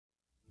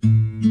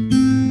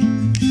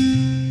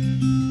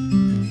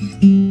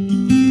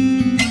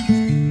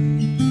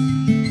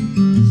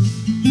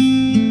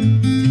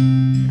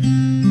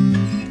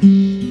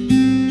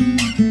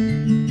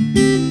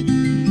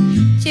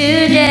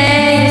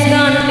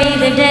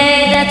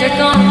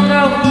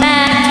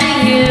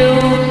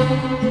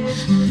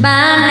By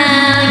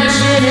now you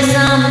should have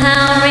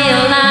somehow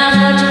realized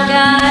what you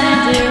gotta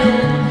do.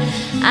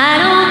 I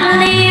don't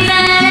believe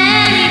that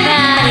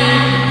anybody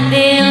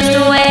feels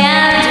the way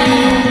I do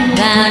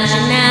about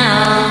you now.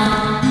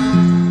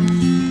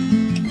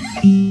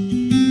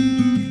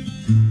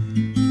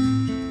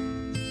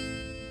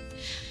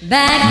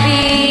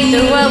 Backbeat,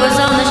 the word was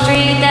on the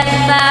street that the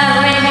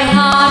fire in your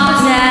heart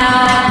was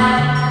out.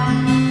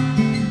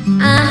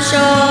 I'm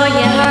sure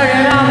you heard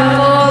it all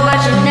before, but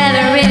you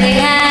never really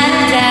had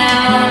a doubt.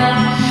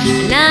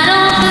 And I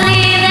don't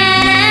believe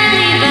that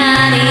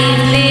anybody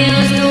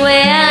feels the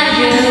way I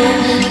do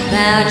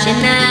about you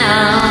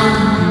now.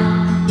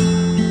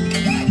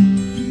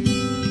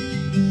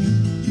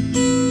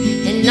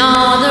 And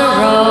all the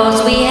roads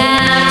we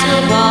have to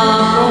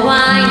walk are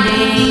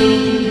winding,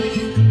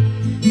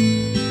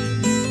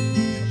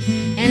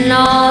 and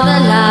all the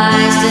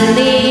lies that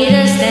lead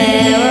us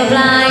there are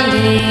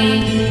blinding.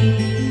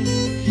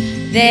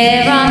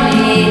 There are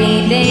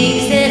many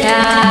things that I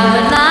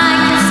would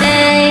like to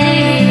say to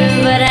you,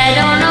 but I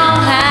don't know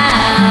how.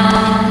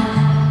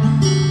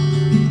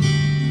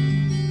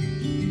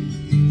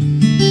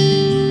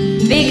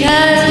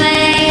 Because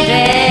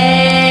maybe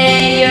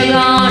you're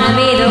gonna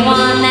be the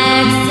one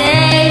that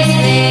saves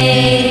me.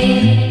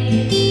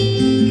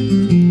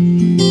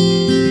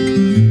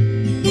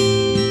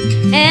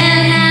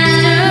 And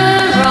after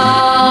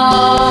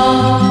all,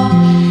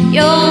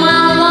 you're my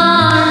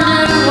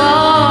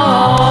Wonderwall.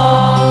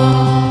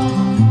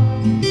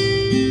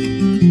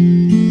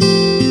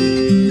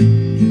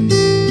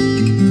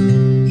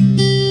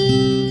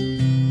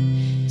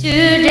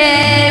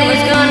 Today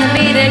was gonna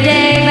be the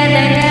day, but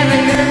they never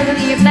drew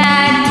you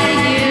back to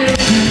you.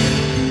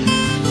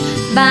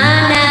 By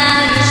now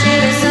you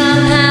should have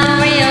somehow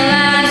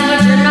realized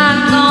what you're not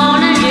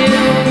gonna do.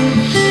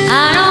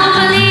 I don't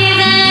believe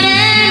that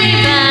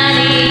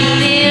anybody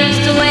feels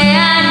the way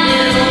I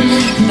do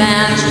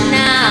about you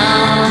now.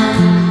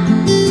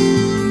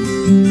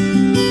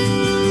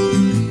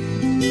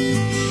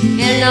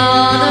 And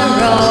all the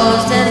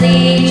roads that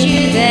lead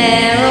you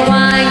there are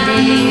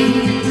winding,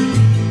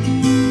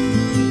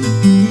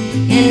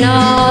 and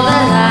all the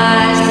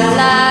lies that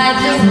light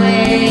the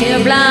way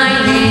are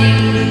blinding.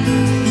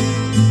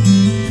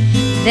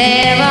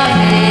 There are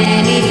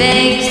many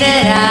things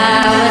that I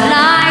would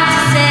like to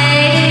say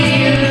to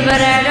you, but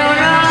I don't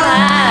know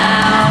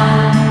how.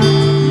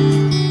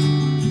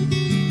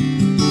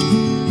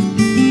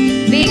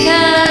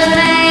 Because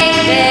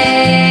maybe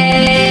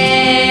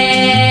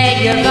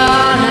you're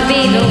gonna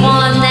be the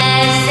one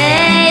that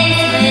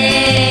saves me.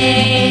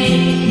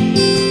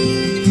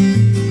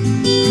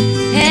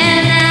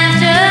 And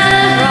after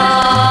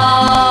all,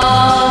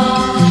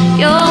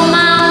 you're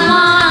my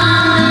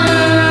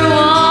Wonderwall.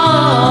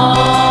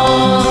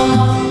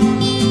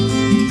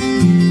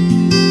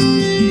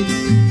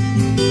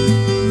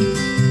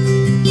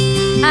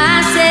 I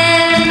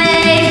said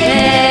maybe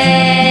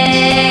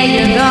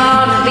you're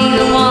gonna be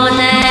the one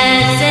that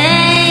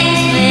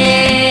saves me.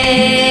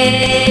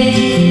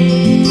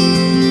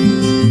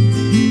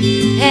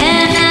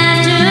 And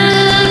after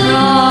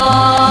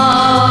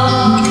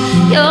all,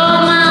 you're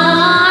my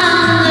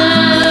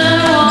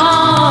Wonderwall.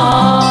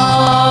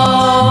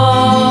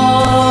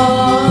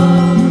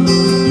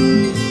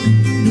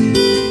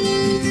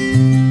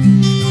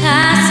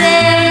 I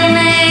said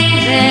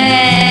maybe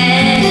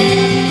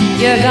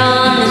you're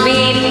gonna be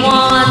the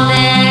one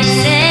that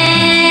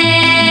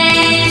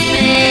saves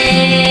me.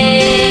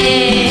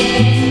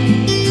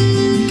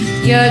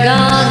 You're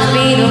gonna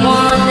be the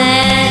one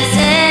that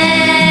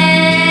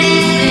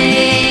saves me.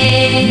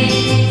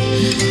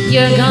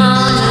 You're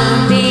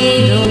gonna be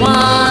the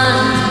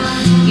one.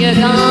 You're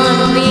gonna